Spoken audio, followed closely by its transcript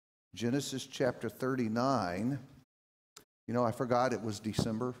Genesis chapter 39. You know, I forgot it was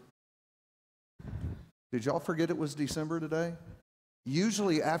December. Did y'all forget it was December today?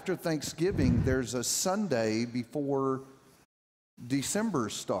 Usually after Thanksgiving, there's a Sunday before December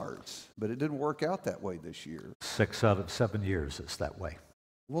starts, but it didn't work out that way this year. 6 out of 7 years it's that way.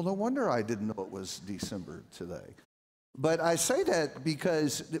 Well, no wonder I didn't know it was December today. But I say that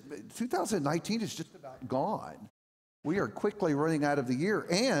because 2019 is just about gone. We are quickly running out of the year.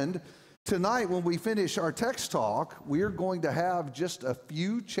 And tonight, when we finish our text talk, we are going to have just a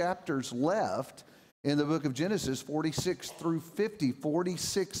few chapters left in the book of Genesis, 46 through 50.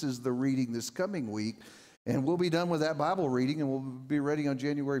 46 is the reading this coming week. And we'll be done with that Bible reading, and we'll be ready on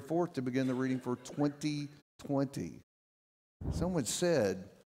January 4th to begin the reading for 2020. Someone said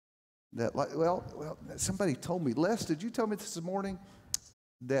that, well, somebody told me, Les, did you tell me this morning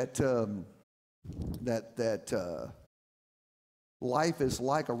that life is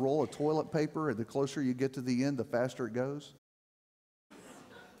like a roll of toilet paper, and the closer you get to the end, the faster it goes?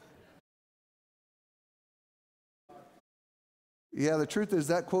 Yeah, the truth is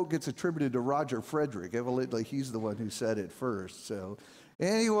that quote gets attributed to Roger Frederick. Evidently, he's the one who said it first. So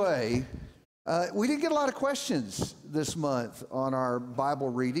anyway, we didn't get a lot of questions this month on our Bible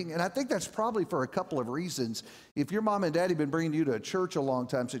reading, and I think that's probably for a couple of reasons. If your mom and daddy have been bringing you to a church a long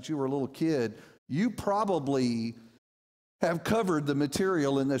time since you were a little kid, you probably have covered the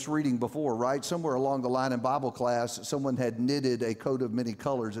material in this reading before, right? Somewhere along the line in Bible class, someone had knitted a coat of many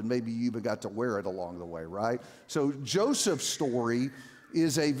colors, and maybe you even got to wear it along the way, right? So Joseph's story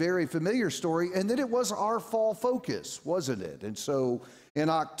is a very familiar story, and then it was our fall focus, wasn't it? And so in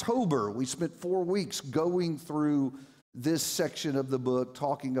October, we spent 4 weeks going through this section of the book,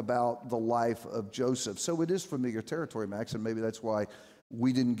 talking about the life of Joseph. So it is familiar territory, Max, and maybe that's why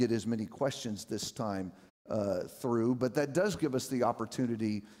we didn't get as many questions this time through, but that does give us the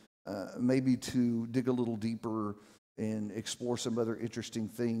opportunity maybe to dig a little deeper and explore some other interesting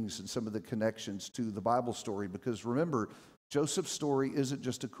things and some of the connections to the Bible story, because remember, Joseph's story isn't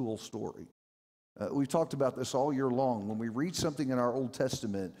just a cool story. We've talked about this all year long. When we read something in our Old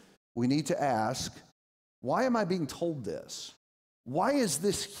Testament, we need to ask, why am I being told this? Why is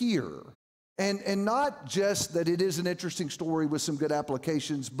this here? And not just that it is an interesting story with some good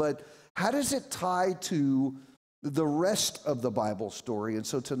applications, but how does it tie to the rest of the Bible story? And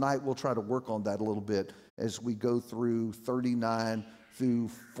so tonight we'll try to work on that a little bit as we go through 39 through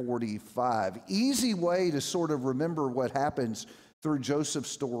 45. Easy way to sort of remember what happens through Joseph's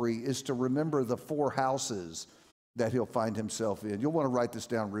story is to remember the 4 houses that he'll find himself in. You'll want to write this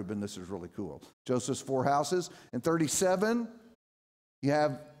down, Reuben. This is really cool. Joseph's 4 houses. In 37, you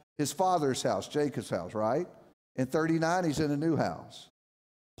have his father's house, Jacob's house, right? In 39, he's in a new house,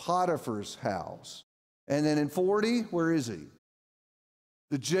 Potiphar's house. And then in 40, where is he?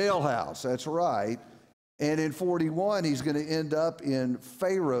 The jailhouse, that's right. And in 41, he's going to end up in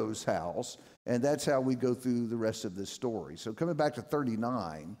Pharaoh's house. And that's how we go through the rest of this story. So coming back to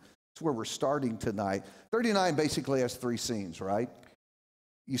 39, that's where we're starting tonight. 39 basically has 3 scenes, right?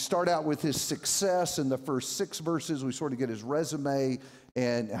 You start out with his success in the first 6 verses. We sort of get his resume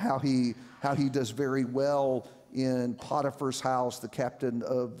and how he does very well in Potiphar's house, the captain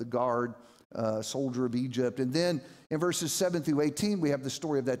of the guard, soldier of Egypt. And then in verses 7 through 18, we have the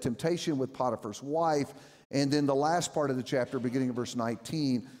story of that temptation with Potiphar's wife. And then the last part of the chapter, beginning of verse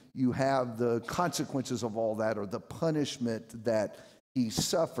 19, you have the consequences of all that, or the punishment that he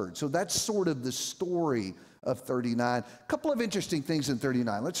suffered. So that's sort of the story of 39. A couple of interesting things in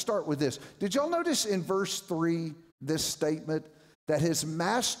 39. Let's start with this. Did y'all notice in verse 3 this statement that his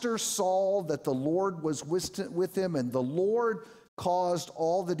master saw that the Lord was with him, and the Lord caused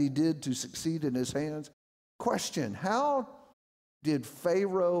all that he did to succeed in his hands? Question: how did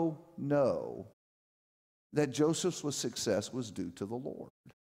Pharaoh know that Joseph's success was due to the Lord?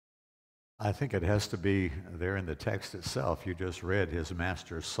 I think it has to be there in the text itself. You just read his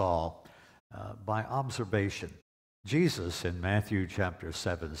master saw by observation. Jesus in Matthew chapter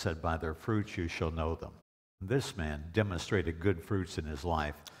 7 said, "By their fruits you shall know them." This man demonstrated good fruits in his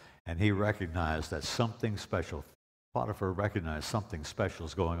life, and he recognized that something special, Potiphar recognized something special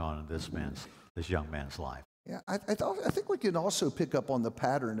is going on in this young man's life. Yeah, I think we can also pick up on the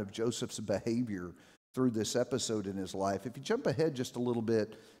pattern of Joseph's behavior through this episode in his life. If you jump ahead just a little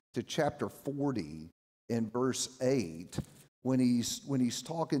bit to chapter 40 in verse 8, when he's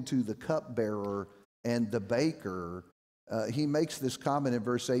talking to the cupbearer and the baker, he makes this comment in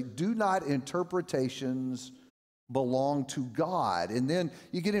verse 8, "Do not interpretations belong to God?" And then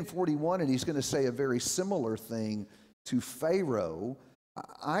you get in 41, and he's going to say a very similar thing to Pharaoh.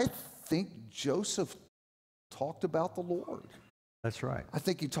 I think Joseph talked about the Lord. That's right. I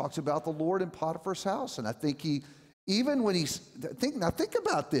think he talks about the Lord in Potiphar's house. And I think even when think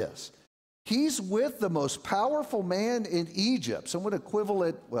about this. He's with the most powerful man in Egypt, someone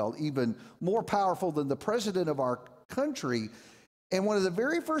equivalent, well, even more powerful than the president of our country. And one of the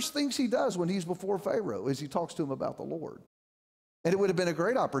very first things he does when he's before Pharaoh is he talks to him about the Lord. And it would have been a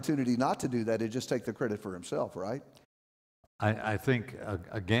great opportunity not to do that and just take the credit for himself, right? I think,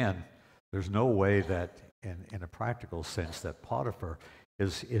 again, there's no way that in a practical sense that Potiphar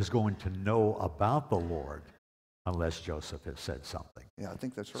is going to know about the Lord unless Joseph has said something. Yeah, I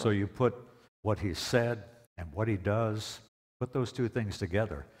think that's right. So you put what he said and what he does, put those two things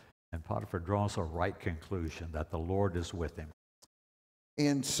together, and Potiphar draws a right conclusion that the Lord is with him.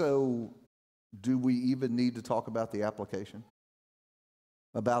 And so do we even need to talk about the application?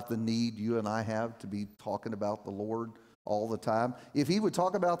 About the need you and I have to be talking about the Lord all the time? If he would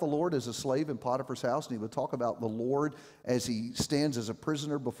talk about the Lord as a slave in Potiphar's house, and he would talk about the Lord as he stands as a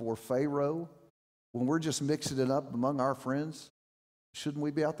prisoner before Pharaoh, when we're just mixing it up among our friends, shouldn't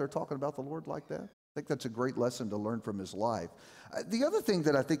we be out there talking about the Lord like that? I think that's a great lesson to learn from his life. The other thing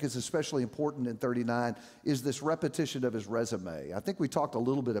that I think is especially important in 39 is this repetition of his resume. I think we talked a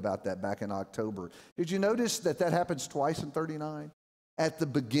little bit about that back in October. Did you notice that happens twice in 39? At the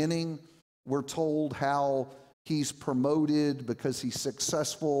beginning, we're told how he's promoted because he's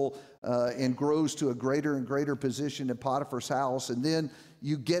successful and grows to a greater and greater position in Potiphar's house. And then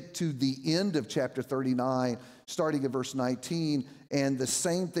you get to the end of chapter 39, starting at verse 19, and the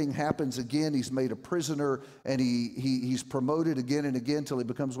same thing happens again. He's made a prisoner, and he's promoted again and again until he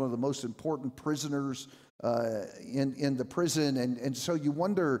becomes one of the most important prisoners in the prison. And so you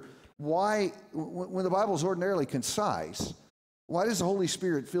wonder why, when the Bible is ordinarily concise, why does the Holy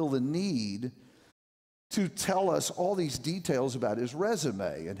Spirit feel the need to tell us all these details about his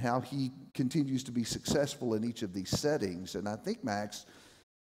resume and how he continues to be successful in each of these settings? And I think, Max,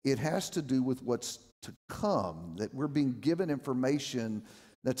 it has to do with what's to come, that we're being given information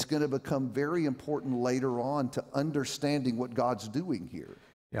that's going to become very important later on to understanding what God's doing here.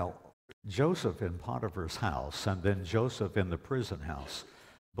 Yeah, Joseph in Potiphar's house and then Joseph in the prison house,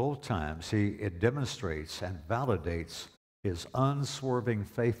 both times it demonstrates and validates his unswerving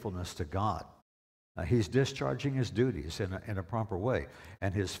faithfulness to God. He's discharging his duties in a proper way.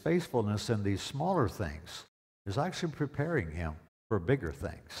 And his faithfulness in these smaller things is actually preparing him for bigger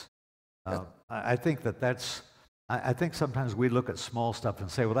things. I think I think sometimes we look at small stuff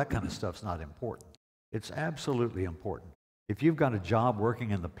and say, well, that kind of stuff's not important. It's absolutely important. If you've got a job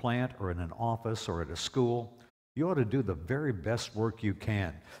working in the plant or in an office or at a school, you ought to do the very best work you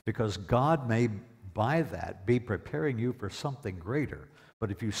can, because God may, by that, be preparing you for something greater. But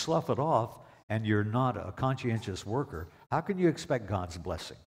if you slough it off and you're not a conscientious worker, how can you expect God's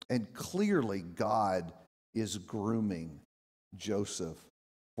blessing? And clearly, God is grooming Joseph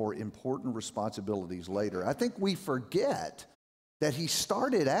for important responsibilities later. I think we forget that he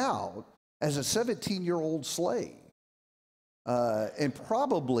started out as a 17-year-old slave. And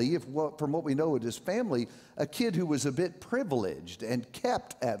probably, from what we know of his family, a kid who was a bit privileged and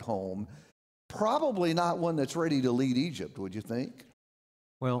kept at home, probably not one that's ready to lead Egypt, would you think?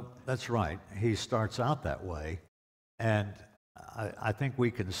 Well, that's right. He starts out that way. And I think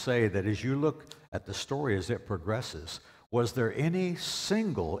we can say that as you look at the story as it progresses, was there any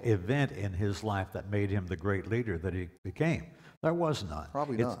single event in his life that made him the great leader that he became? There was none.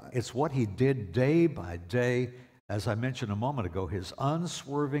 Probably not. It's what he did day by day. As I mentioned a moment ago, his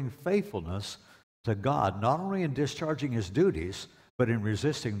unswerving faithfulness to God, not only in discharging his duties, but in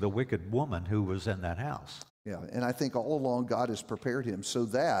resisting the wicked woman who was in that house. Yeah, and I think all along God has prepared him so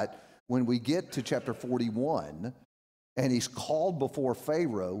that when we get to chapter 41, and he's called before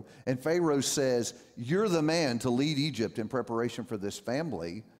Pharaoh, and Pharaoh says, you're the man to lead Egypt in preparation for this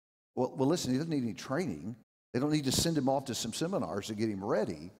family. Well, listen, he doesn't need any training. They don't need to send him off to some seminars to get him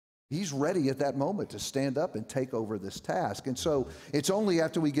ready. He's ready at that moment to stand up and take over this task. And so it's only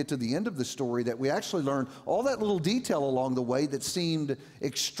after we get to the end of the story that we actually learn all that little detail along the way that seemed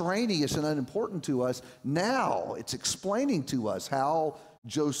extraneous and unimportant to us. Now it's explaining to us how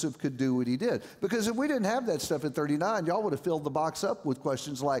Joseph could do what he did. Because if we didn't have that stuff at 39, y'all would have filled the box up with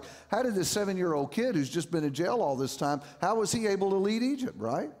questions like, how did this 7-year-old kid who's just been in jail all this time, how was he able to lead Egypt,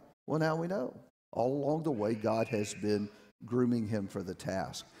 right? Well, now we know. All along the way, God has been grooming him for the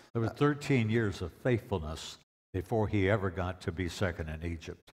task. There were 13 years of faithfulness before he ever got to be second in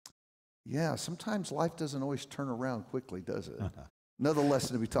Egypt. Yeah, sometimes life doesn't always turn around quickly, does it? Another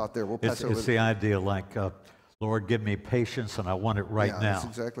lesson to be taught there. We'll pass over. It's the idea like, Lord, give me patience and I want it right now. That's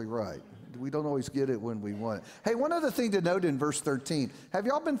exactly right. We don't always get it when we want it. Hey, one other thing to note in verse 13. Have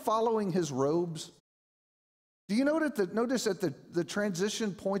y'all been following his robes? Do you notice at the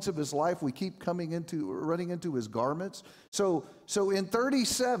transition points of his life, we keep running into his garments? So in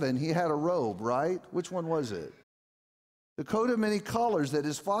 37, he had a robe, right? Which one was it? The coat of many colors that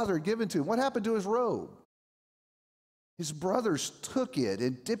his father had given to him. What happened to his robe? His brothers took it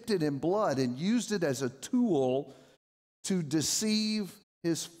and dipped it in blood and used it as a tool to deceive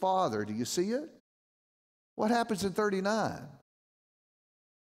his father. Do you see it? What happens in 39?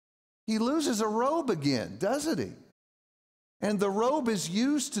 He loses a robe again, doesn't he? And the robe is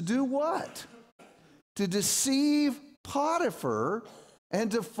used to do what? To deceive Potiphar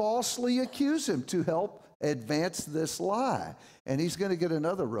and to falsely accuse him, to help advance this lie. And he's going to get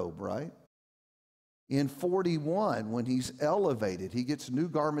another robe, right? In 41, when he's elevated, he gets new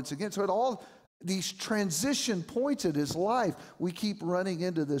garments again. So at all these transition points in his life, we keep running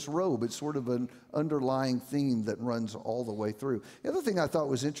into this robe. It's sort of an underlying theme that runs all the way through. The other thing I thought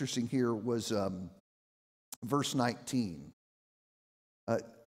was interesting here was verse 19.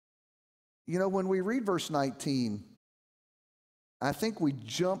 When we read verse 19, I think we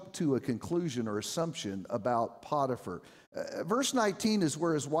jump to a conclusion or assumption about Potiphar. Verse 19 is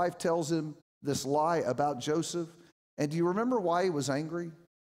where his wife tells him this lie about Joseph. And do you remember why he was angry?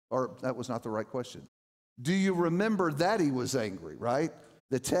 Or that was not the right question. Do you remember that he was angry, right?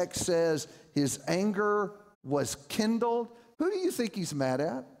 The text says his anger was kindled. Who do you think he's mad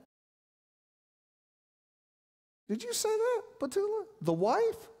at? Did you say that, Petula? The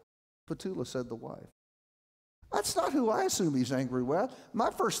wife? Petula said the wife. That's not who I assume he's angry with. My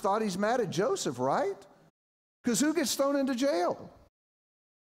first thought, he's mad at Joseph, right? Because who gets thrown into jail?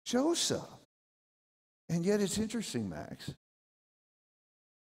 Joseph. And yet it's interesting, Max.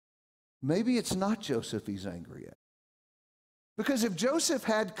 Maybe it's not Joseph he's angry at. Because if Joseph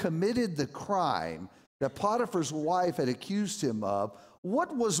had committed the crime that Potiphar's wife had accused him of,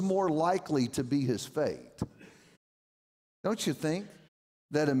 what was more likely to be his fate? Don't you think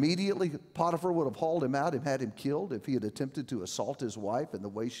that immediately Potiphar would have hauled him out and had him killed if he had attempted to assault his wife in the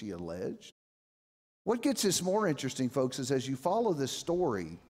way she alleged? What gets this more interesting, folks, is as you follow this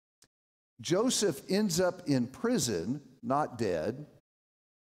story, Joseph ends up in prison, not dead.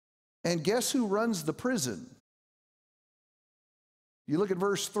 And guess who runs the prison? You look at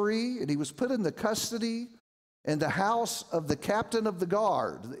verse 3, and he was put in the custody and the house of the captain of the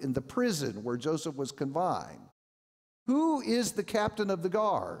guard in the prison where Joseph was confined. Who is the captain of the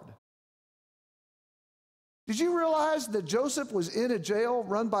guard? Did you realize that Joseph was in a jail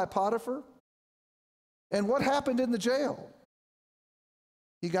run by Potiphar? And what happened in the jail?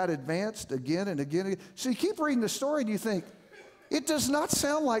 He got advanced again and again. So you keep reading the story and you think, it does not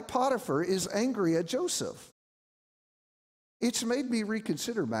sound like Potiphar is angry at Joseph. It's made me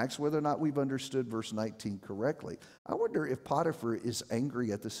reconsider, Max, whether or not we've understood verse 19 correctly. I wonder if Potiphar is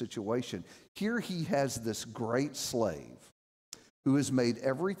angry at the situation. Here he has this great slave who has made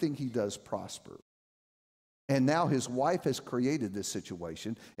everything he does prosper. And now his wife has created this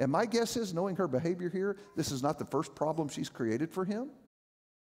situation. And my guess is, knowing her behavior here, this is not the first problem she's created for him.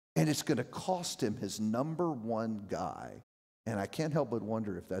 And it's going to cost him his number one guy. And I can't help but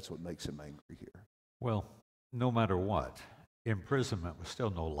wonder if that's what makes him angry here. Well, no matter what, imprisonment was still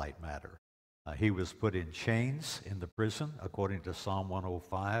no light matter. He was put in chains in the prison, according to Psalm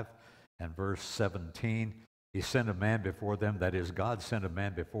 105 and verse 17. He sent a man before them, that is, God sent a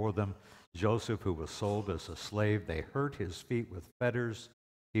man before them, Joseph, who was sold as a slave. They hurt his feet with fetters.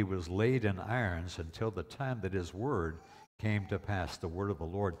 He was laid in irons until the time that his word came to pass. The word of the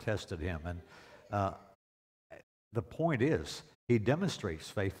Lord tested him. And the point is, he demonstrates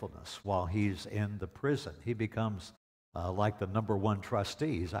faithfulness while he's in the prison. He becomes like the number one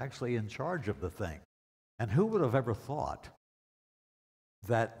trustee. He's actually in charge of the thing. And who would have ever thought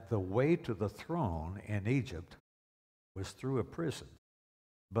that the way to the throne in Egypt was through a prison?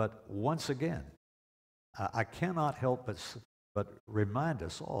 But once again, I cannot help but remind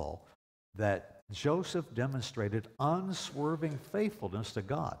us all that Joseph demonstrated unswerving faithfulness to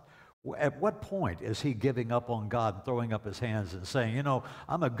God. At what point is he giving up on God and throwing up his hands and saying, you know,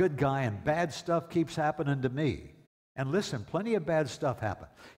 I'm a good guy and bad stuff keeps happening to me? And listen, plenty of bad stuff happened.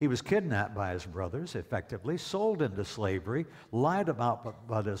 He was kidnapped by his brothers, effectively, sold into slavery, lied about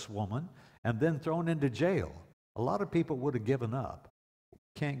by this woman, and then thrown into jail. A lot of people would have given up.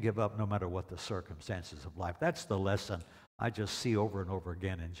 Can't give up no matter what the circumstances of life. That's the lesson I just see over and over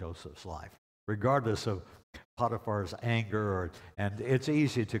again in Joseph's life. Regardless of Potiphar's anger, and it's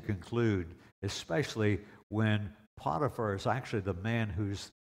easy to conclude, especially when Potiphar is actually the man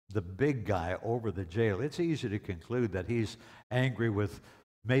who's the big guy over the jail. It's easy to conclude that he's angry with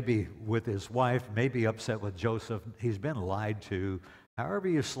his wife, maybe upset with Joseph. He's been lied to. However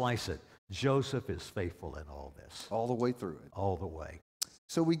you slice it, Joseph is faithful in all this. All the way through it. All the way.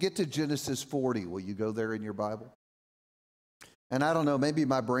 So we get to Genesis 40. Will you go there in your Bible? And I don't know, maybe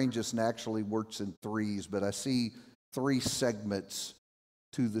my brain just naturally works in threes, but I see three segments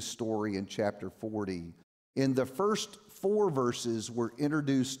to the story in chapter 40. In the first 4 verses, we're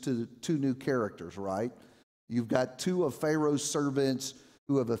introduced to 2 new characters, right? You've got 2 of Pharaoh's servants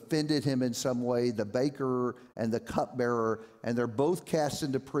who have offended him in some way, the baker and the cupbearer, and they're both cast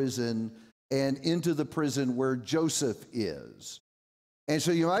into prison and into the prison where Joseph is. And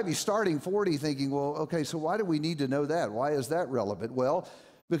so you might be starting 40 thinking, well, okay, so why do we need to know that? Why is that relevant? Well,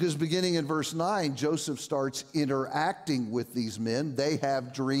 because beginning in verse 9, Joseph starts interacting with these men. They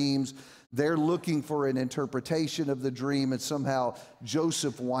have dreams. They're looking for an interpretation of the dream, and somehow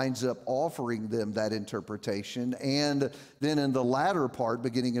Joseph winds up offering them that interpretation. And then in the latter part,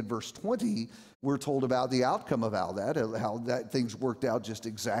 beginning in verse 20, we're told about the outcome of how that things worked out just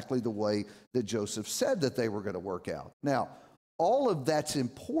exactly the way that Joseph said that they were going to work out. Now, all of that's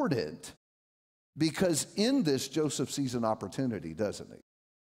important because in this, Joseph sees an opportunity, doesn't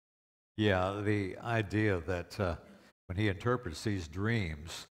he? Yeah, the idea that when he interprets these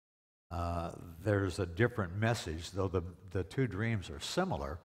dreams, there's a different message. Though the 2 dreams are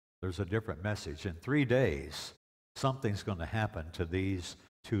similar, there's a different message. In 3 days, something's going to happen to these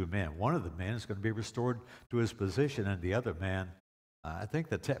 2 men. One of the men is going to be restored to his position, and the other man, I think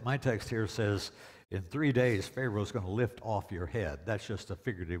my text here says, in 3 days, Pharaoh's going to lift off your head. That's just a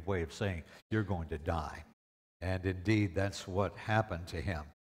figurative way of saying you're going to die. And indeed, that's what happened to him.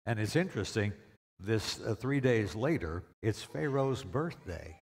 And it's interesting, this 3 days later, it's Pharaoh's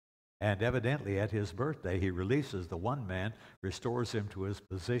birthday. And evidently at his birthday, he releases the one man, restores him to his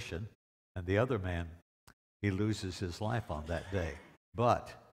position, and the other man, he loses his life on that day.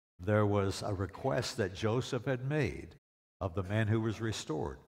 But there was a request that Joseph had made of the man who was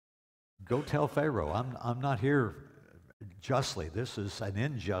restored. Go tell Pharaoh, I'm not here justly. This is an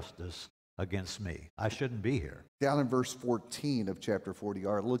injustice against me. I shouldn't be here. Down in verse 14 of chapter 40,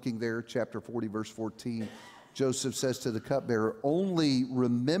 looking there, chapter 40, verse 14, Joseph says to the cupbearer, only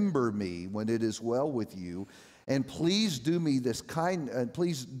remember me when it is well with you, and please do me the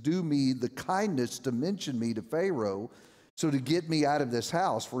kindness to mention me to Pharaoh, so to get me out of this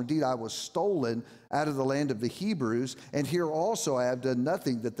house. For indeed I was stolen out of the land of the Hebrews, and here also I have done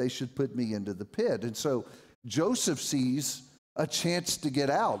nothing that they should put me into the pit. And so Joseph sees a chance to get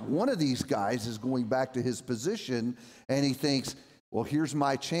out. One of these guys is going back to his position, and he thinks, well, here's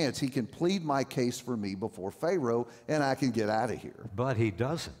my chance. He can plead my case for me before Pharaoh, and I can get out of here. But he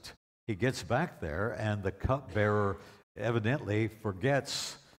doesn't. He gets back there, and the cupbearer evidently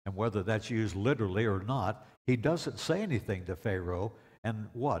forgets, and whether that's used literally or not, he doesn't say anything to Pharaoh. And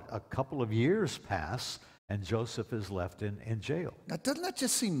what? A couple of years pass, and Joseph is left in jail. Now, doesn't that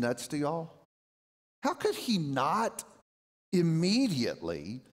just seem nuts to y'all? How could he not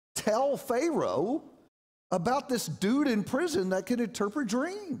immediately tell Pharaoh about this dude in prison that can interpret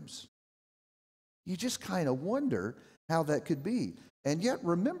dreams? You just kind of wonder how that could be. And yet,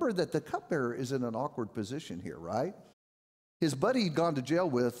 remember that the cupbearer is in an awkward position here, right? His buddy he'd gone to jail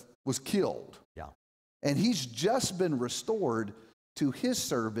with was killed. Yeah. And he's just been restored to his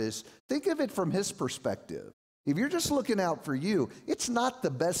service. Think of it from his perspective. If you're just looking out for you, it's not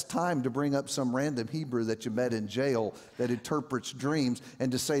the best time to bring up some random Hebrew that you met in jail that interprets dreams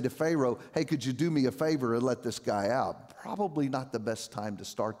and to say to Pharaoh, hey, could you do me a favor and let this guy out? Probably not the best time to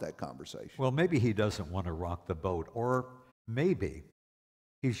start that conversation. Well, maybe he doesn't want to rock the boat, or maybe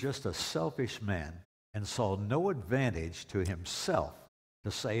he's just a selfish man and saw no advantage to himself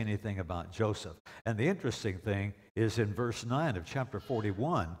to say anything about Joseph. And the interesting thing is in verse 9 of chapter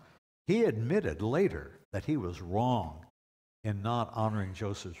 41, he admitted later that he was wrong in not honoring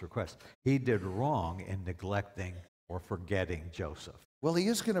Joseph's request. He did wrong in neglecting or forgetting Joseph. Well, he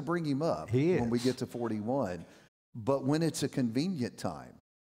is going to bring him up when we get to 41, but when it's a convenient time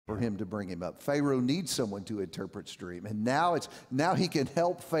for him to bring him up. Pharaoh needs someone to interpret dream, and now he can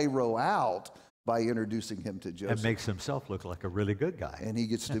help Pharaoh out by introducing him to Joseph. And makes himself look like a really good guy. And he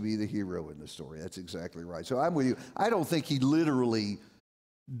gets to be the hero in the story. That's exactly right. So I'm with you. I don't think he literally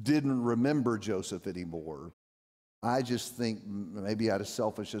didn't remember Joseph anymore. I just think maybe out of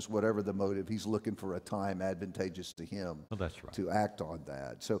selfishness, whatever the motive, he's looking for a time advantageous to him that's right. to act on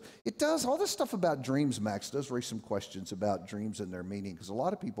that. So it does, all this stuff about dreams, Max, does raise some questions about dreams and their meaning, because a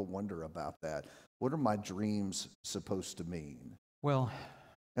lot of people wonder about that. What are my dreams supposed to mean? Well,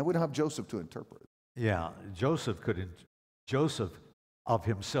 and we don't have Joseph to interpret. Yeah, Joseph of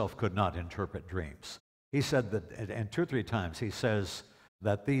himself could not interpret dreams. He said that, and 2 or 3 times he says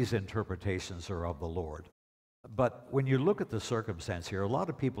that these interpretations are of the Lord. But when you look at the circumstance here, a lot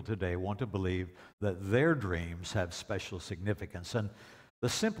of people today want to believe that their dreams have special significance. And the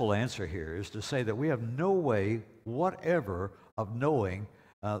simple answer here is to say that we have no way whatever of knowing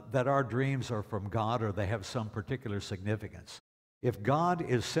that our dreams are from God or they have some particular significance. If God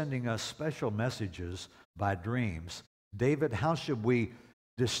is sending us special messages by dreams, David, how should we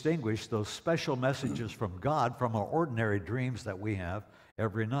distinguish those special messages from God from our ordinary dreams that we have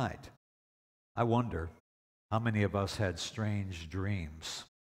every night? I wonder how many of us had strange dreams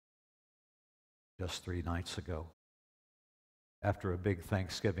just 3 nights ago after a big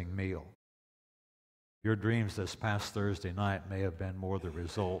Thanksgiving meal. Your dreams this past Thursday night may have been more the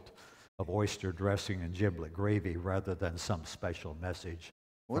result of oyster dressing and giblet gravy rather than some special message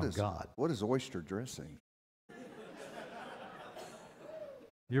from God. What is oyster dressing?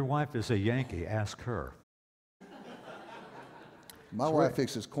 Your wife is a Yankee. Ask her. My wife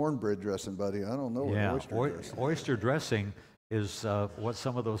fixes cornbread dressing, buddy. I don't know what oyster dressing. Oyster dressing is what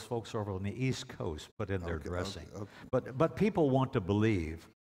some of those folks over on the East Coast put in their dressing. Okay. But people want to believe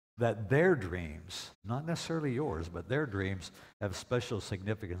that their dreams, not necessarily yours, but their dreams have special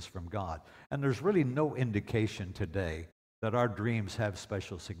significance from God. And there's really no indication today that our dreams have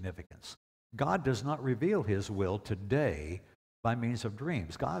special significance. God does not reveal his will today by means of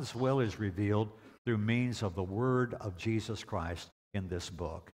dreams. God's will is revealed through means of the word of Jesus Christ in this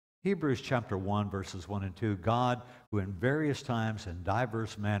book. Hebrews chapter 1, verses 1 and 2, God, who in various times and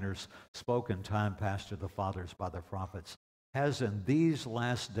diverse manners spoke in time past to the fathers by the prophets, has in these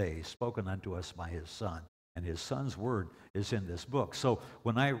last days spoken unto us by his Son. And his Son's word is in this book. So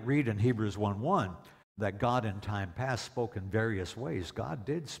when I read in Hebrews 1:1 that God in time past spoke in various ways, God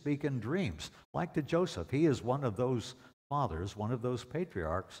did speak in dreams, like to Joseph. He is one of those fathers, one of those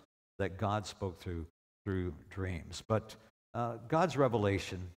patriarchs that God spoke through dreams. But God's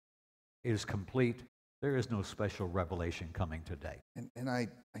revelation is complete. There is no special revelation coming today. And I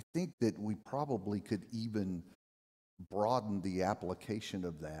think that we probably could even broaden the application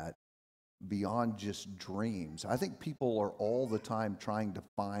of that beyond just dreams. I think people are all the time trying to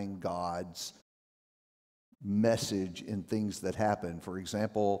find God's message in things that happen. For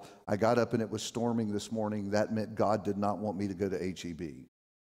example, I got up and it was storming this morning. That meant God did not want me to go to HEB.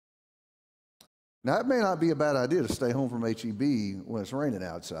 Now, it may not be a bad idea to stay home from HEB when it's raining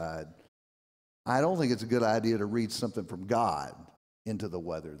outside. I don't think it's a good idea to read something from God into the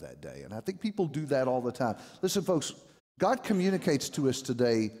weather that day. And I think people do that all the time. Listen, folks, God communicates to us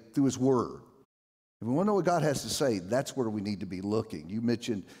today through his word. If we want to know what God has to say, that's where we need to be looking. You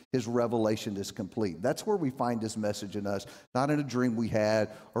mentioned his revelation is complete. That's where we find his message in us, not in a dream we had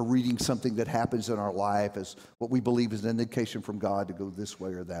or reading something that happens in our life as what we believe is an indication from God to go this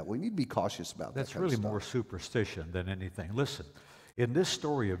way or that. We need to be cautious about that. That's really more superstition than anything. Listen, in this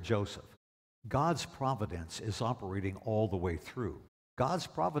story of Joseph, God's providence is operating all the way through. God's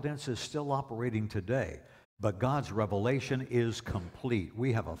providence is still operating today. But God's revelation is complete.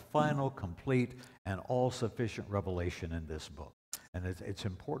 We have a final, complete, and all-sufficient revelation in this book. And it's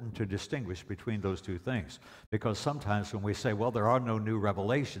important to distinguish between those two things. Because sometimes when we say, well, there are no new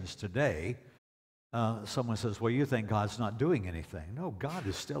revelations today, someone says, well, you think God's not doing anything. No, God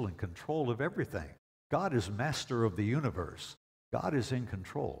is still in control of everything. God is master of the universe. God is in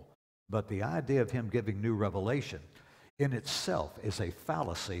control. But the idea of him giving new revelation in itself is a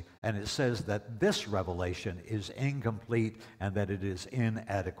fallacy, and it says that this revelation is incomplete and that it is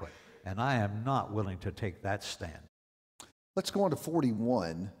inadequate. And I am not willing to take that stand. Let's go on to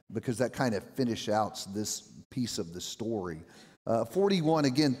 41, because that kind of finishes out this piece of the story. 41,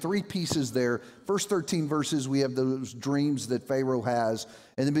 again, 3 pieces there. First 13 verses, we have those dreams that Pharaoh has.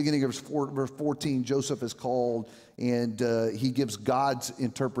 In the beginning of verse 14, Joseph is called, and he gives God's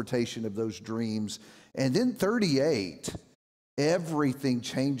interpretation of those dreams. And then 38, everything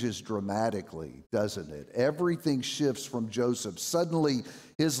changes dramatically, doesn't it? Everything shifts from Joseph. Suddenly,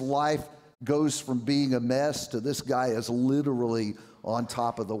 his life goes from being a mess to this guy is literally on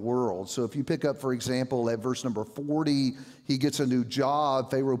top of the world. So if you pick up, for example, at verse number 40, he gets a new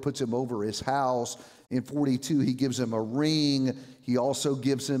job. Pharaoh puts him over his house. In 42, he gives him a ring. He also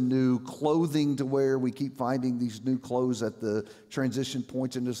gives him new clothing to wear. We keep finding these new clothes at the transition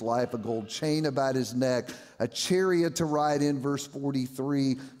points in his life. A gold chain about his neck, a chariot to ride in, verse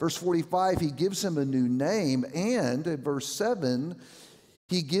 43. Verse 45, he gives him a new name. And at verse 7,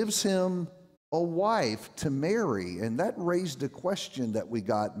 he gives him a wife to marry. And that raised a question that we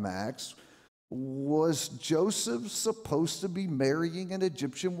got, Max. Was Joseph supposed to be marrying an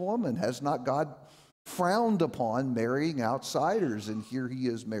Egyptian woman? Has not God frowned upon marrying outsiders? And here he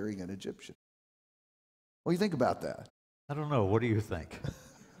is marrying an Egyptian. What do you think about that? I don't know. What do you think?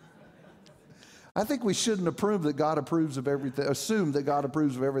 I think we shouldn't assume that God approves of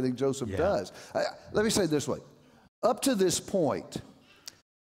everything Joseph does. Let me say it this way. Up to this point,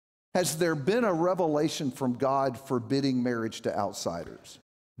 has there been a revelation from God forbidding marriage to outsiders?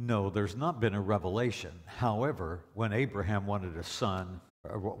 No, there's not been a revelation. However, when Abraham wanted a son,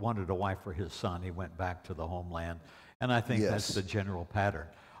 or wanted a wife for his son, he went back to the homeland. And I think that's the general pattern.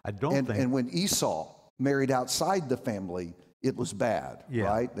 I don't think... And when Esau married outside the family, it was bad,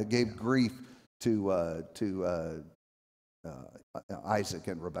 right? It gave grief to Isaac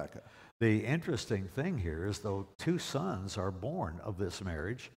and Rebekah. The interesting thing here is, though, two sons are born of this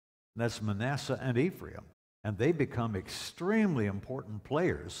marriage. And that's Manasseh and Ephraim. And they become extremely important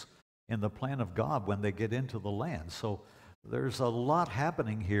players in the plan of God when they get into the land. So there's a lot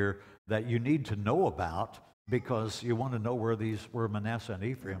happening here that you need to know about, because you want to know where Manasseh and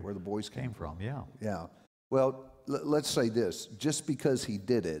Ephraim, where the boys came from. Yeah. Well, let's say this. Just because he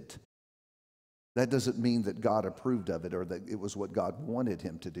did it, that doesn't mean that God approved of it or that it was what God wanted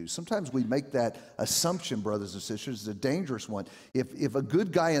him to do. Sometimes we make that assumption, brothers and sisters. It's a dangerous one. If a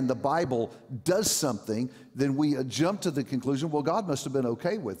good guy in the Bible does something, then we jump to the conclusion, well, God must have been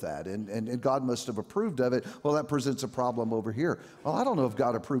okay with that, and God must have approved of it. Well, that presents a problem over here. Well, I don't know if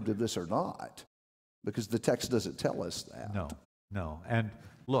God approved of this or not, because the text doesn't tell us that. No. And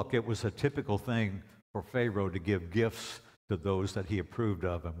look, it was a typical thing for Pharaoh to give gifts to those that he approved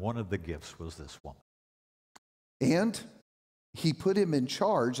of, and one of the gifts was this woman. And he put him in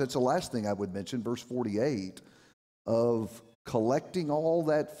charge, that's the last thing I would mention, verse 48, of collecting all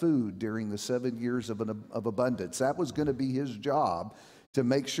that food during the 7 years of abundance. That was going to be his job, to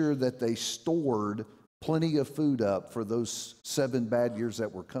make sure that they stored plenty of food up for those 7 bad years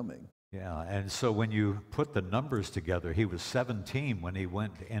that were coming. Yeah, and so when you put the numbers together, he was 17 when he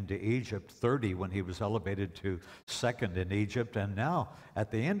went into Egypt, 30 when he was elevated to second in Egypt, and now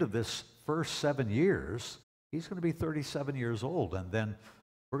at the end of this first 7 years, he's going to be 37 years old, and then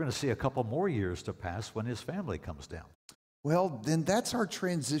we're going to see a couple more years to pass when his family comes down. Well, then that's our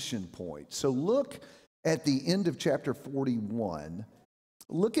transition point. So look at the end of chapter 41.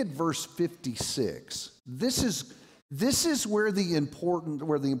 Look at verse 56. This is where the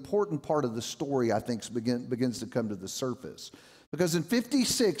important part of the story, I think, begins to come to the surface. Because in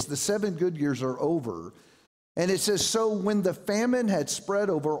 56, the 7 good years are over. And it says, so when the famine had spread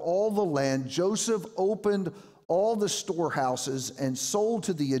over all the land, Joseph opened all the storehouses and sold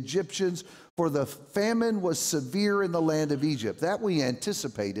to the Egyptians, for the famine was severe in the land of Egypt. That we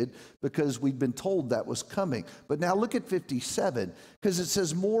anticipated, because we'd been told that was coming. But now look at 57, because it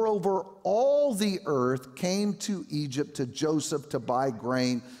says, moreover, all the earth came to Egypt to Joseph to buy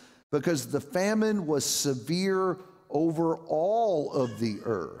grain, because the famine was severe over all of the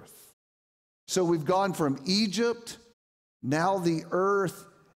earth. So we've gone from Egypt, now the earth,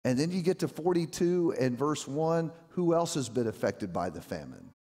 and then you get to 42 and verse 1. Who else has been affected by the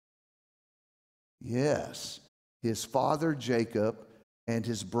famine? Yes, his father Jacob and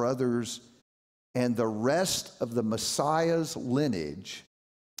his brothers and the rest of the Messiah's lineage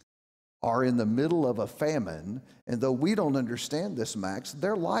are in the middle of a famine. And though we don't understand this, Max,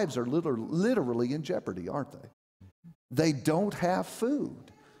 their lives are literally in jeopardy, aren't they? They don't have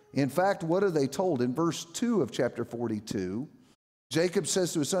food. In fact, what are they told? In verse 2 of chapter 42, Jacob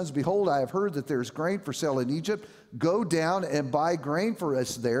says to his sons, behold, I have heard that there is grain for sale in Egypt. Go down and buy grain for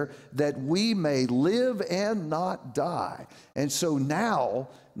us there, that we may live and not die. And so now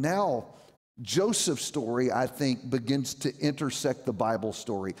Joseph's story, I think, begins to intersect the Bible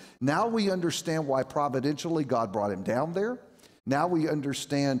story. Now we understand why providentially God brought him down there. Now we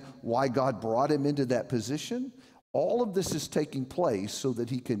understand why God brought him into that position. All of this is taking place so that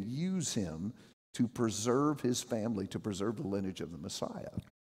he can use him to preserve his family, to preserve the lineage of the Messiah.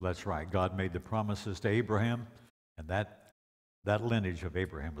 That's right. God made the promises to Abraham, and that lineage of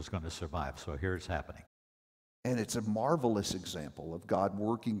Abraham was going to survive. So here it's happening. And it's a marvelous example of God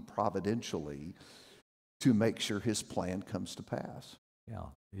working providentially to make sure his plan comes to pass.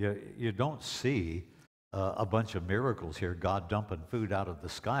 Yeah, you don't see a bunch of miracles here, God dumping food out of the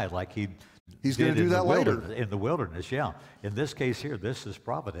sky like He's going to do that later. In the wilderness, yeah. In this case here, this is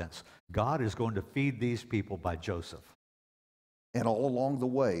providence. God is going to feed these people by Joseph. And all along the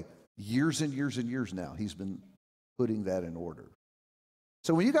way, years and years and years now, he's been putting that in order.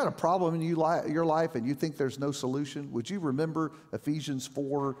 So when you got a problem in your life and you think there's no solution, would you remember Ephesians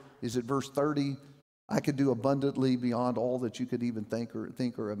 4, is it verse 30? I could do abundantly beyond all that you could even think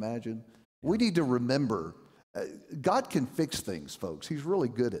or imagine. We need to remember, God can fix things, folks. He's really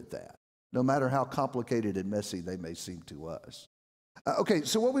good at that, no matter how complicated and messy they may seem to us. Okay,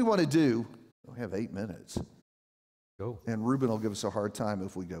 so what we want to do, we have 8 minutes. Go. And Reuben will give us a hard time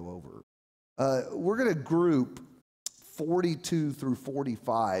if we go over. We're going to group 42 through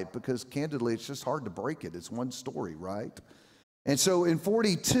 45 because, candidly, it's just hard to break it. It's one story, right? And so in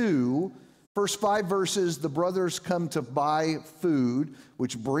 42, first 5 verses, the brothers come to buy food,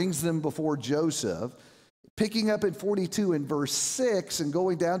 which brings them before Joseph. Picking up at 42 in verse 6 and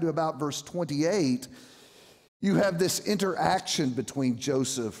going down to about verse 28, you have this interaction between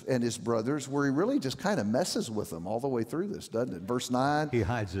Joseph and his brothers where he really just kind of messes with them all the way through this, doesn't it? Verse 9. He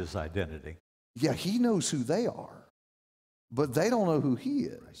hides his identity. Yeah, he knows who they are, but they don't know who he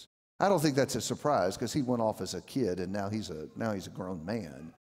is. I don't think that's a surprise because he went off as a kid and now he's a grown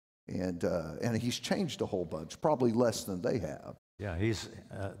man. And he's changed a whole bunch, probably less than they have. Yeah,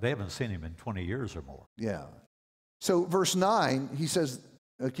 they haven't seen him in 20 years or more. Yeah. So verse 9, he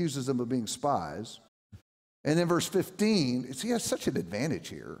accuses them of being spies. And then verse 15, he has such an advantage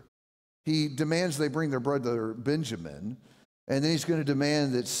here. He demands they bring their brother Benjamin, and then he's going to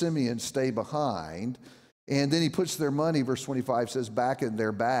demand that Simeon stay behind. And then he puts their money, verse 25 says, back in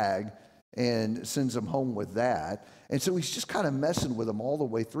their bag and sends them home with that. And so he's just kind of messing with them all the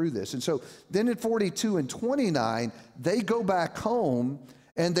way through this. And so then at 42 and 29, they go back home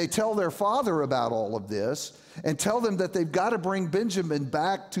and they tell their father about all of this and tell them that they've got to bring Benjamin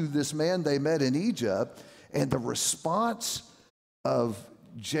back to this man they met in Egypt. And the response of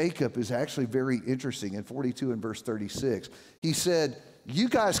Jacob is actually very interesting. In 42 and verse 36, he said, "You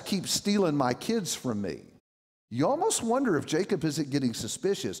guys keep stealing my kids from me." You almost wonder if Jacob isn't getting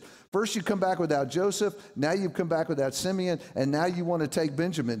suspicious. First you come back without Joseph, now you've come back without Simeon, and now you want to take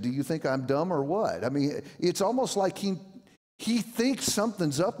Benjamin. Do you think I'm dumb or what? I mean, it's almost like he thinks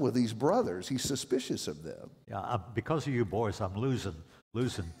something's up with these brothers. He's suspicious of them. Yeah, because of you boys, I'm losing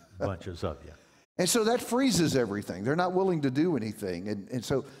bunches of you. And so that freezes everything. They're not willing to do anything. And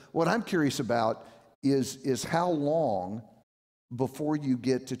so what I'm curious about is how long before you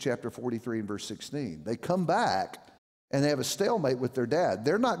get to chapter 43 and verse 16. They come back and they have a stalemate with their dad.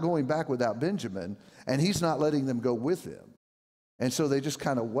 They're not going back without Benjamin, and he's not letting them go with him. And so they just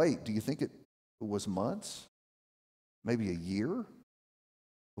kind of wait. Do you think it was months? Maybe a year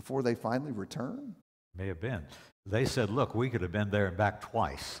before they finally return? May have been. They said, look, we could have been there and back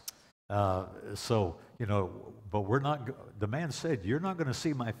twice. But we're not, the man said, you're not going to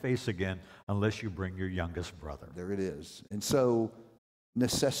see my face again unless you bring your youngest brother. There it is. And so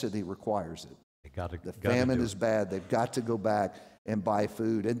necessity requires it. The famine is bad. They've got to go back and buy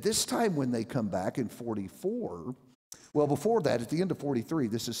food. And this time when they come back in 44, well, before that, at the end of 43,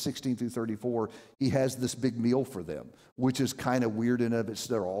 this is 16 through 34, he has this big meal for them, which is kind of weird in of it.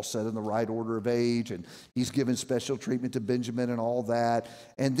 They're all set in the right order of age, and he's given special treatment to Benjamin and all that.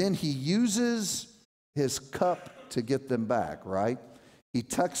 And then he uses his cup to get them back, right? He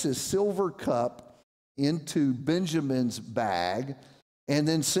tucks his silver cup into Benjamin's bag and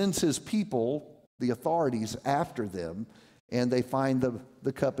then sends his people, the authorities, after them, and they find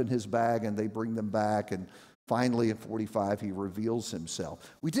the cup in his bag and they bring them back. And finally, in 45, he reveals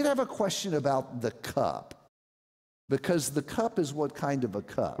himself. We did have a question about the cup, because the cup is what kind of a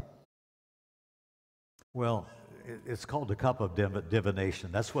cup? Well, it's called the cup of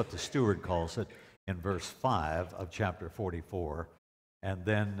divination. That's what the steward calls it in verse 5 of chapter 44. And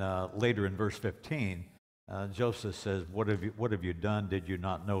then later in verse 15, Joseph says, what have you done? Did you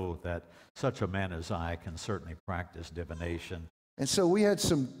not know that such a man as I can certainly practice divination? And so we had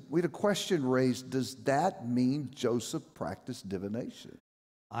a question raised. Does that mean Joseph practiced divination?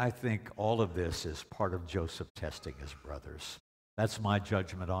 I think all of this is part of Joseph testing his brothers. That's my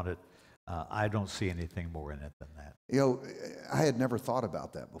judgment on it. I don't see anything more in it than that. You know, I had never thought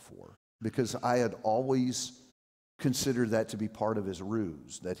about that before because I had always considered that to be part of his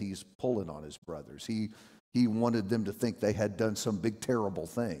ruse, that he's pulling on his brothers. He wanted them to think they had done some big terrible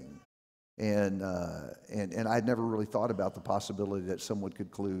thing. And I'd never really thought about the possibility that someone would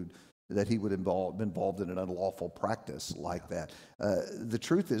conclude that he would be involved in an unlawful practice like that. The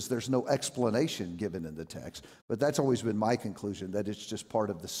truth is there's no explanation given in the text, but that's always been my conclusion, that it's just part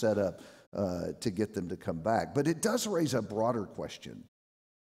of the setup to get them to come back. But it does raise a broader question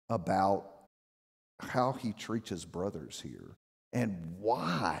about how he treats his brothers here and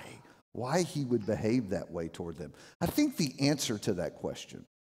why he would behave that way toward them. I think the answer to that question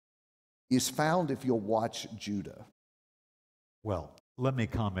is found if you'll watch Judah. Well, let me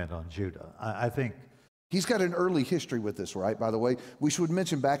comment on Judah. I think he's got an early history with this, right? By the way, we should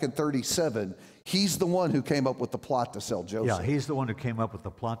mention back in 37, he's the one who came up with the plot to sell Joseph. Yeah, he's the one who came up with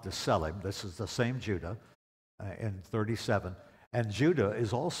the plot to sell him. This is the same Judah in 37. And Judah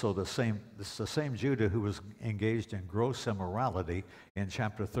is also the same Judah who was engaged in gross immorality in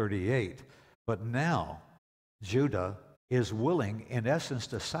chapter 38. But now, Judah is willing, in essence,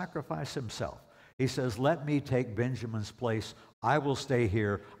 to sacrifice himself. He says, let me take Benjamin's place. I will stay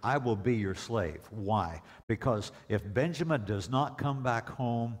here. I will be your slave. Why? Because if Benjamin does not come back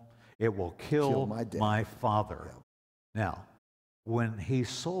home, it will kill my father. Yeah. Now, when he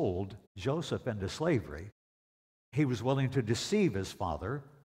sold Joseph into slavery, he was willing to deceive his father.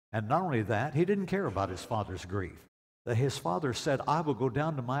 And not only that, he didn't care about his father's grief. That his father said, I will go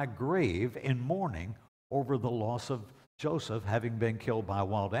down to my grave in mourning over the loss of Joseph having been killed by a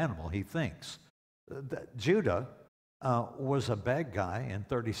wild animal, he thinks. Judah was a bad guy in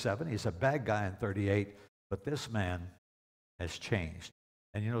 37. He's a bad guy in 38. But this man has changed.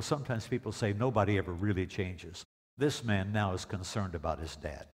 And you know, sometimes people say nobody ever really changes. This man now is concerned about his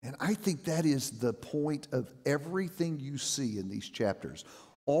dad. And I think that is the point of everything you see in these chapters.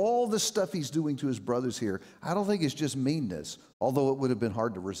 All the stuff he's doing to his brothers here, I don't think it's just meanness, although it would have been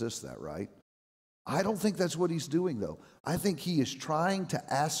hard to resist that, right? I don't think that's what he's doing, though. I think he is trying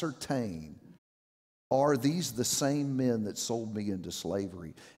to ascertain, are these the same men that sold me into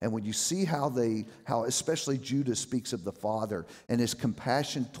slavery? And when you see how especially Judah speaks of the father and his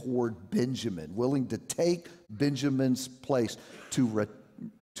compassion toward Benjamin, willing to take Benjamin's place to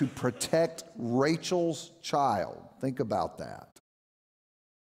protect Rachel's child. Think about that.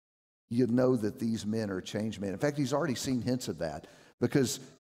 You know that these men are changed men. In fact, he's already seen hints of that because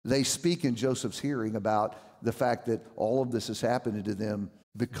they speak in Joseph's hearing about the fact that all of this has happened to them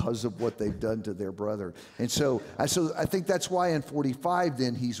because of what they've done to their brother. And so I think that's why in 45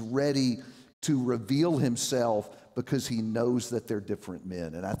 then he's ready to reveal himself because he knows that they're different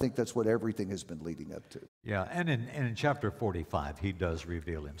men. And I think that's what everything has been leading up to. Yeah, and in chapter 45, he does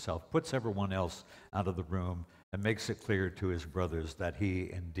reveal himself, puts everyone else out of the room, and makes it clear to his brothers that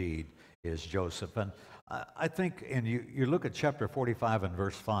he indeed is Joseph. And I think, and you look at chapter 45 and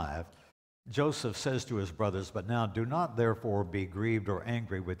verse 5, Joseph says to his brothers, but now do not therefore be grieved or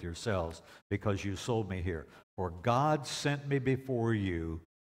angry with yourselves because you sold me here. For God sent me before you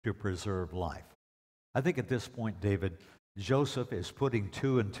to preserve life. I think at this point, David, Joseph is putting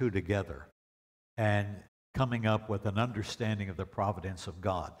two and two together and coming up with an understanding of the providence of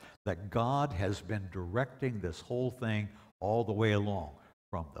God, that God has been directing this whole thing all the way along,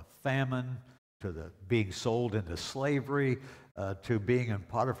 from the famine to the being sold into slavery, to being in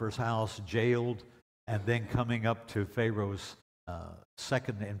Potiphar's house, jailed, and then coming up to Pharaoh's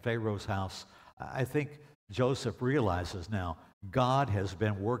second in Pharaoh's house. I think Joseph realizes now God has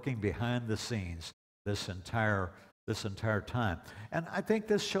been working behind the scenes this entire time. And I think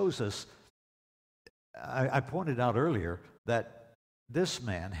this shows us, I pointed out earlier, that this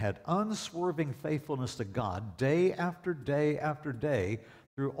man had unswerving faithfulness to God day after day after day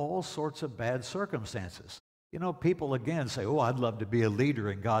through all sorts of bad circumstances. You know, people again say, oh, I'd love to be a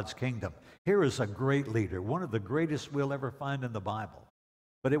leader in God's kingdom. Here is a great leader, one of the greatest we'll ever find in the Bible.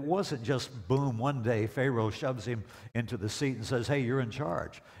 But it wasn't just, boom, one day Pharaoh shoves him into the seat and says, hey, you're in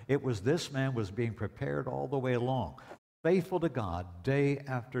charge. It was this man was being prepared all the way along, faithful to God day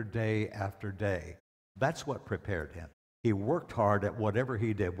after day after day. That's what prepared him. He worked hard at whatever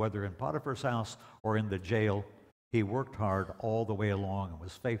he did, whether in Potiphar's house or in the jail. He worked hard all the way along and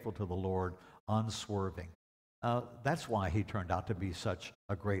was faithful to the Lord, unswerving. That's why he turned out to be such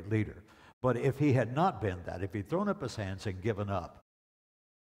a great leader. But if he had not been that, if he'd thrown up his hands and given up,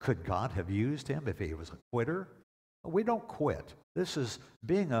 could God have used him if he was a quitter? We don't quit. This is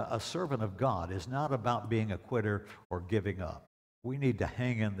being a servant of God is not about being a quitter or giving up. We need to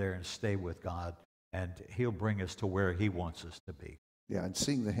hang in there and stay with God, and he'll bring us to where he wants us to be. Yeah, and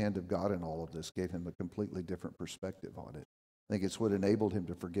seeing the hand of God in all of this gave him a completely different perspective on it. I think it's what enabled him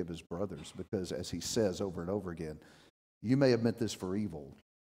to forgive his brothers because, as he says over and over again, you may have meant this for evil.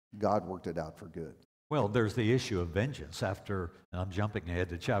 God worked it out for good. Well, there's the issue of vengeance after, and I'm jumping ahead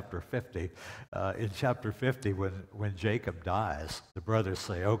to chapter 50. In chapter 50, when Jacob dies, the brothers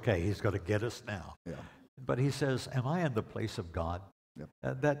say, okay, he's going to get us now. Yeah. But he says, am I in the place of God?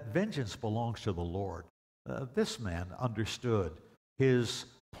 Yep. That vengeance belongs to the Lord. This man understood his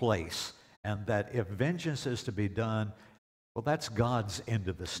place, and that if vengeance is to be done, well, that's God's end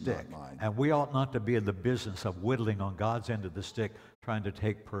of the stick. And we ought not to be in the business of whittling on God's end of the stick, trying to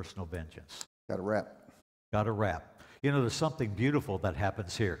take personal vengeance. Got to wrap. Got to wrap. You know, there's something beautiful that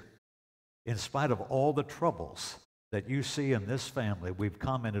happens here. In spite of all the troubles that you see in this family, we've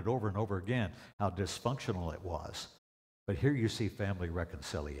commented over and over again how dysfunctional it was. But here you see family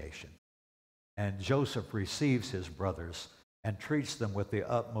reconciliation. And Joseph receives his brothers and treats them with the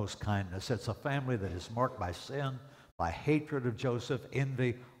utmost kindness. It's a family that is marked by sin, by hatred of Joseph,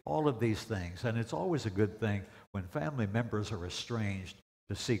 envy, all of these things. And it's always a good thing when family members are estranged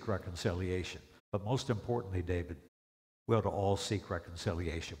to seek reconciliation. But most importantly, David, we ought to all seek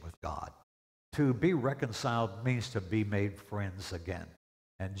reconciliation with God. To be reconciled means to be made friends again.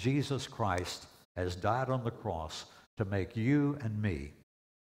 And Jesus Christ has died on the cross to make you and me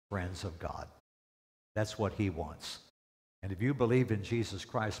friends of God. That's what he wants. And if you believe in Jesus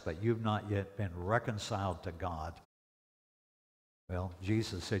Christ, but you've not yet been reconciled to God, well,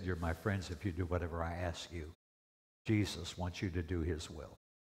 Jesus said, you're my friends if you do whatever I ask you. Jesus wants you to do his will.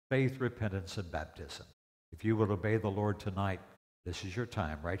 Faith, repentance, and baptism. If you will obey the Lord tonight, this is your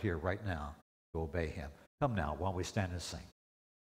time right here, right now, to obey him. Come now while we stand and sing.